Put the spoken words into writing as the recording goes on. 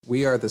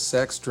We are the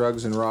sex,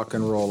 drugs, and rock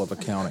and roll of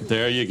accounting.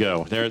 There you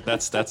go.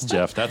 That's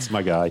Jeff. That's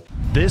my guy.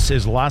 This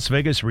is Las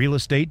Vegas Real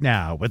Estate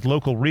Now with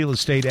local real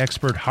estate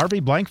expert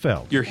Harvey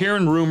Blankfeld. You're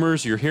hearing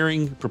rumors, you're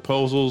hearing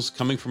proposals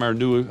coming from our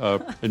new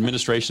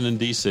administration in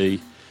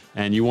D.C.,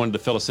 and you wanted to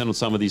fill us in on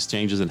some of these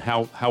changes and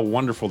how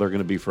wonderful they're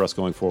going to be for us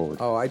going forward.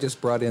 Oh, I just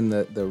brought in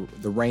the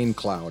rain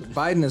cloud.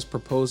 Biden is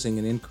proposing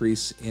an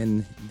increase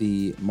in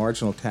the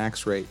marginal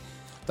tax rate.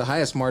 The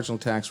highest marginal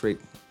tax rate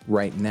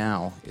right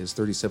now is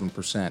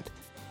 37%.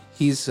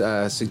 He's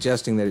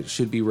suggesting that it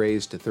should be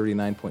raised to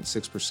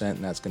 39.6%,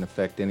 and that's going to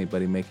affect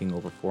anybody making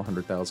over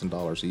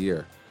 $400,000 a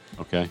year.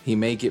 Okay. He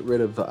may get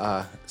rid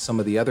of some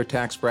of the other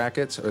tax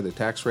brackets or the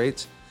tax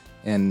rates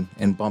and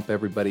bump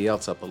everybody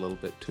else up a little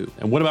bit too.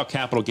 And what about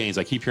capital gains?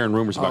 I keep hearing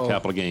rumors about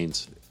capital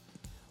gains.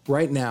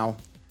 Right now,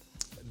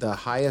 the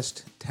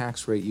highest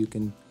tax rate you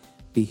can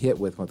be hit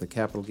with the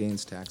capital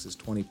gains tax is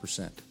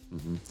 20%.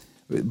 Mm-hmm.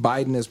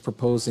 Biden is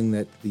proposing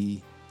that the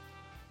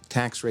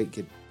tax rate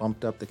get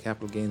bumped up, the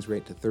capital gains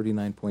rate, to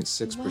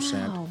 39.6%.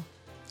 Wow.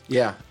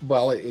 Yeah,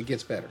 well, it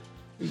gets better.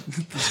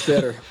 It's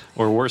better.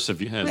 Or worse if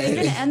you had. Wait, you're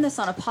going to end this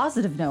on a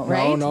positive note,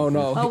 right? No.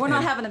 Oh, we're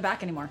not having it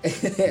back anymore.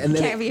 And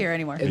Can't be here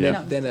anymore. And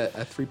No. then a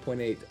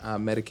 3.8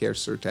 Medicare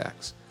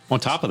surtax. On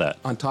top of that?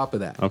 On top of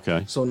that.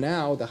 Okay. So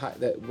now,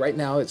 right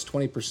now it's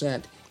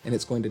 20%, and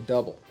it's going to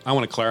double. I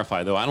want to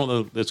clarify, though. I don't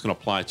know that it's going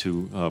to apply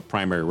to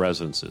primary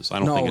residences. I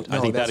think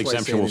that's that why I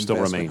exemption say will still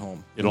investment remain.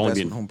 home. It'll only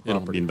be Investment home it'll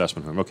property. be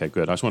investment home. Okay,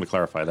 good. I just want to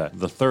clarify that.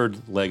 The third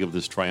leg of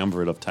this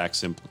triumvirate of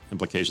tax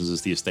implications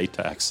is the estate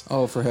tax.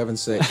 Oh, for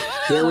heaven's sake.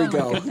 Here we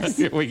go.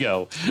 Here we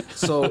go.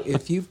 So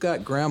if you've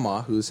got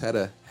grandma who's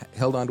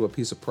held onto a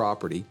piece of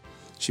property,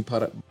 she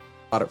bought it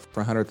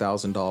for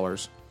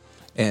 $100,000,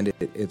 and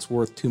it's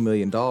worth $2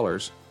 million,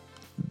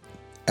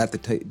 at the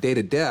date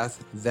of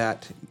death,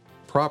 that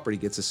property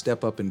gets a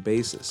step up in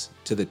basis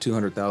to the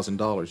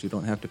 $200,000. You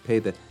don't have to pay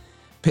the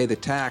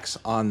tax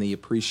on the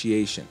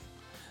appreciation.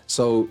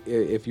 So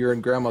if you're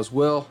in grandma's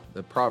will,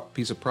 the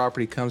piece of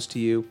property comes to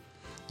you,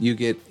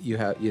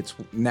 it's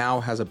now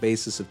has a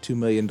basis of $2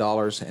 million,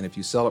 and if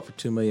you sell it for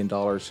 $2 million,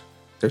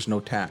 there's no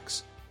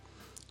tax.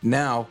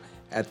 Now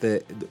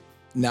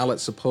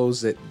let's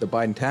suppose that the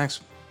Biden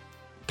tax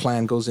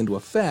plan goes into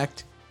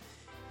effect.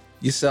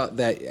 You sell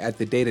that at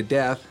the date of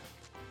death,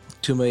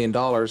 $2 million.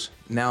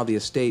 Now the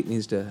estate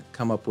needs to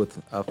come up with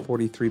a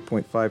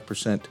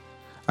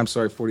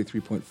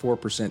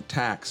 43.4%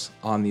 tax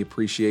on the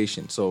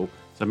appreciation. So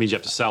that means you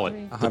have to sell it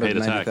to pay the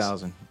tax.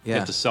 $190,000. Yeah. You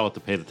have to sell it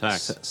to pay the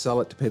tax. Sell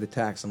it to pay the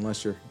tax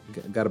unless you're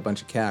got a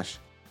bunch of cash.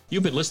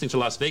 You've been listening to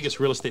Las Vegas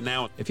Real Estate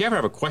Now. If you ever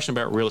have a question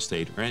about real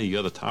estate or any of the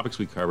other topics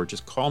we cover,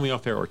 just call me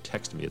off air or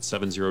text me at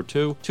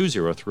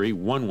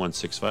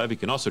 702-203-1165. You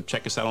can also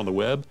check us out on the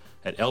web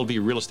at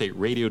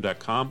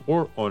lvrealestateradio.com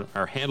or on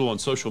our handle on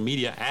social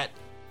media at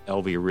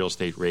LV Real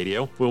Estate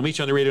Radio. We'll meet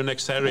you on the radio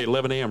next Saturday at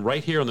 11 a.m.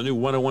 right here on the new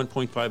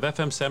 101.5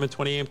 FM,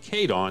 720 AM,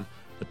 KDON,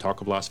 the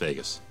Talk of Las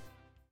Vegas.